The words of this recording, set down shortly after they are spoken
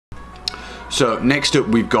So next up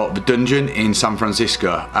we've got the Dungeon in San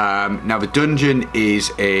Francisco. Now the Dungeon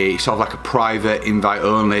is a sort of like a private invite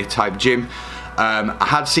only type gym. I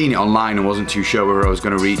had seen it online and wasn't too sure whether I was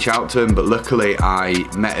going to reach out to him, but luckily I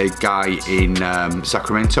met a guy in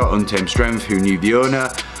Sacramento, Untamed Strength, who knew the owner,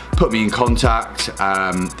 put me in contact.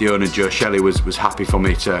 The owner, Joe Shelley, was happy for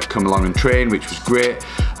me to come along and train, which was great.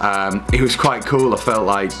 It was quite cool. I felt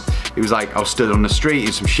like it was like I was stood on the street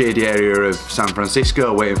in some shady area of San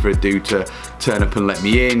Francisco waiting for a dude to turn up and let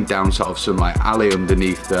me in, down sort of some like alley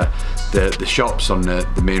underneath the shops on the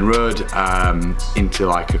main road, into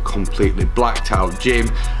like a completely blacked out gym.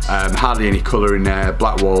 Hardly any colour in there,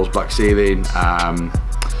 black walls, black ceiling,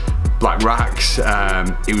 black racks.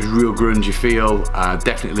 It was real grungy feel,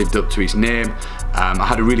 definitely lived up to its name. I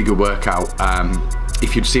had a really good workout.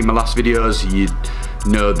 If you'd seen my last videos, you'd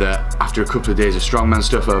know that after a couple of days of strongman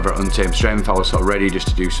stuff over at Untamed Strength, I was sort of ready just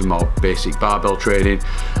to do some more basic barbell training,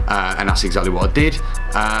 and that's exactly what I did.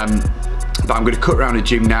 But I'm going to cut around the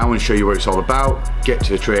gym now and show you what it's all about, get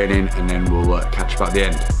to the training, and then we'll catch up at the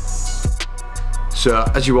end. So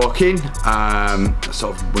as you walk in,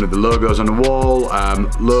 sort of one of the logos on the wall,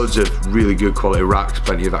 loads of really good quality racks,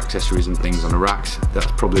 plenty of accessories and things on the racks.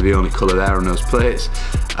 That's probably the only colour there on those plates.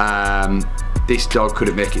 This dog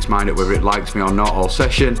couldn't make its mind up whether it liked me or not all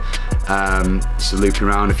session. So looping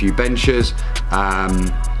around a few benches,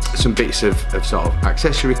 some bits of sort of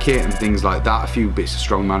accessory kit and things like that, a few bits of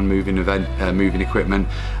strongman moving equipment,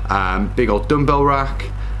 big old dumbbell rack,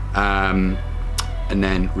 and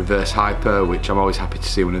then reverse hyper, which I'm always happy to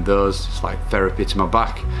see one of those. It's like therapy to my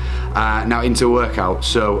back. Now into workout.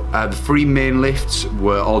 So the 3 main lifts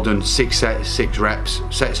were all done 6 sets, 6 reps,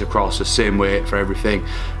 sets across the same weight for everything,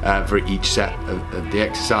 for each set of the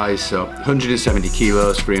exercise. So 170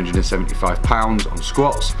 kilos, 375 pounds on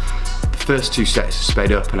squats. The first 2 sets are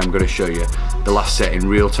sped up, and I'm going to show you the last set in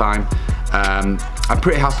real time. I'm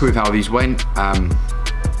pretty happy with how these went.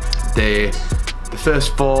 The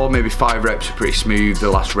first 4, maybe 5 reps are pretty smooth.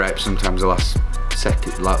 The last rep, sometimes the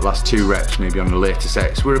last 2 reps, maybe on the later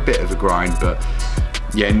sets, were a bit of a grind, but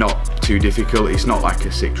yeah, not too difficult. It's not like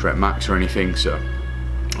a 6 rep max or anything, so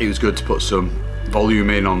it was good to put some volume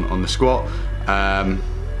in on the squat.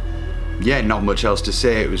 Yeah, not much else to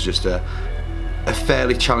say. It was just a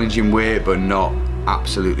fairly challenging weight, but not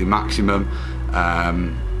absolutely maximum.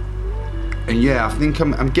 And yeah, I think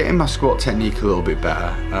I'm getting my squat technique a little bit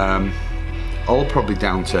better. All probably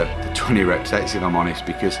down to the 20 rep sets, if I'm honest,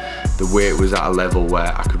 because the weight was at a level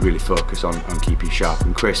where I could really focus on keeping sharp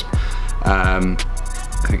and crisp. I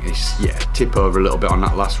think it's, yeah, tip over a little bit on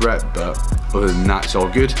that last rep, but other than that, it's all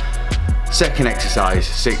good. Second exercise,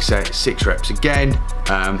 6 sets, 6 reps again.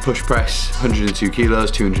 Push press, 102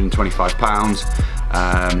 kilos, 225 pounds.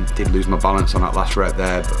 Did lose my balance on that last rep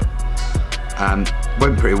there, but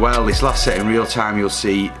went pretty well. This last set in real time, you'll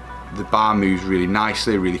see the bar moves really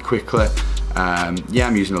nicely, really quickly. Yeah,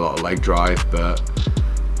 I'm using a lot of leg drive, but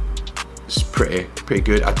it's pretty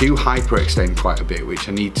good. I do hyperextend quite a bit, which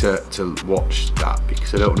I need to watch that,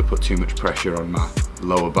 because I don't want to put too much pressure on my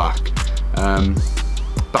lower back.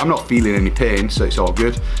 But I'm not feeling any pain, so it's all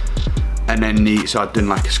good. And then so I've done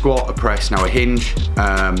like a squat, a press, now a hinge,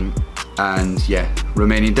 and yeah,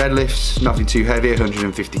 remaining deadlifts, nothing too heavy,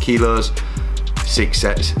 150 kilos, 6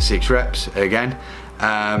 sets, 6 reps again.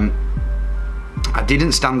 I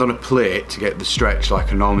didn't stand on a plate to get the stretch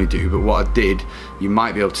like I normally do, but what I did, you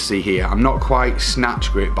might be able to see here, I'm not quite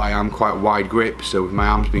snatch grip, but I am quite wide grip, so with my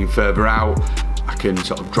arms being further out, I can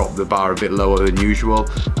sort of drop the bar a bit lower than usual,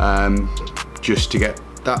 just to get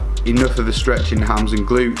that enough of a stretch in the hams and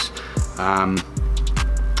glutes,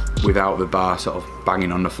 without the bar sort of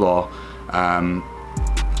banging on the floor.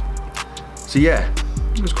 So yeah,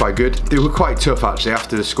 it was quite good. They were quite tough actually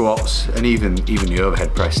after the squats, and even the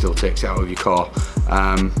overhead press still takes it out of your core.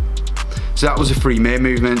 So that was the 3 main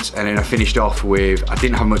movements, and then I finished off with, I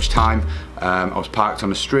didn't have much time. I was parked on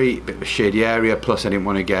the street, a bit of a shady area, plus I didn't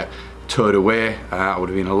want to get towed away. That would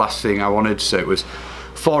have been the last thing I wanted. So it was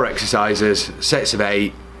 4 exercises, sets of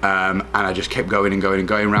 8, and I just kept going and going and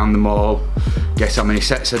going around the mall. Guess how many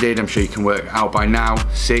sets I did? I'm sure you can work out by now,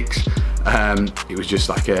 6. It was just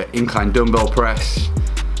like an incline dumbbell press,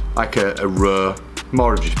 like a row,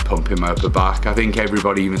 more of just pumping my upper back. I think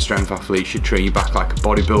everybody, even strength athletes, should train your back like a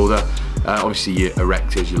bodybuilder. Obviously your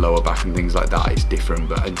erectors, your lower back and things like that is different,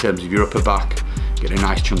 but in terms of your upper back, getting a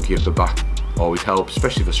nice chunky upper back always helps,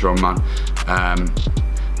 especially for strongman.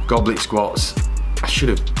 Goblet squats, I should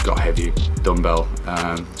have got a heavy dumbbell.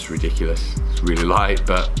 It's ridiculous, it's really light,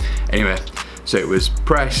 but anyway, so it was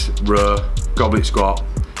press, row, goblet squat,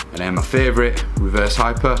 and then my favourite, reverse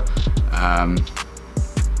hyper.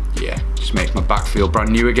 Yeah, just makes my back feel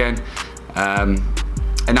brand new again.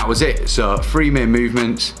 And that was it. So 3 main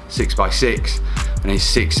movements, 6x6, and then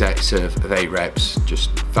 6 sets of 8 reps,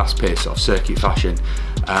 just fast-paced sort of circuit fashion,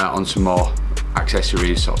 on some more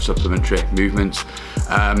accessories, sort of supplementary movements.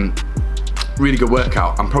 Really good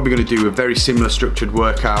workout. I'm probably going to do a very similar structured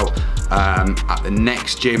workout at the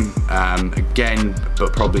next gym again,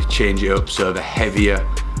 but probably change it up, so the heavier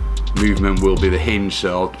movement will be the hinge.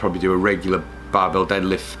 So I'll probably do a regular barbell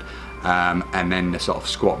deadlift, and then the sort of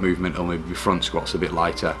squat movement, or maybe front squats a bit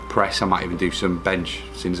lighter. Press, I might even do some bench,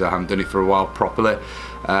 since I haven't done it for a while properly.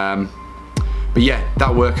 But yeah,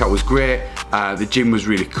 that workout was great. The gym was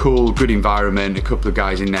really cool, good environment, a couple of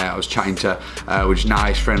guys in there I was chatting to, which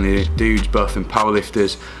nice, friendly dudes, both in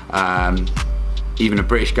powerlifters, even a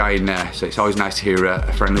British guy in there, so it's always nice to hear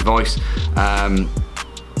a friendly voice.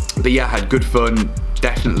 But yeah, I had good fun,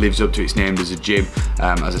 definitely lives up to its name as a gym,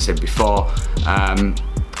 as I said before.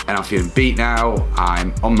 And I'm feeling beat now.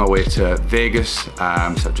 I'm on my way to Vegas, so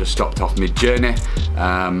I've just stopped off mid-journey.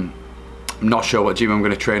 I'm not sure what gym I'm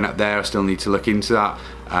going to train at there, I still need to look into that.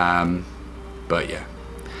 But yeah,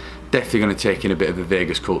 definitely going to take in a bit of the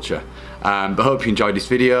Vegas culture. But hope you enjoyed this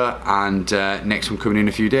video, and next one coming in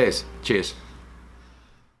a few days. Cheers.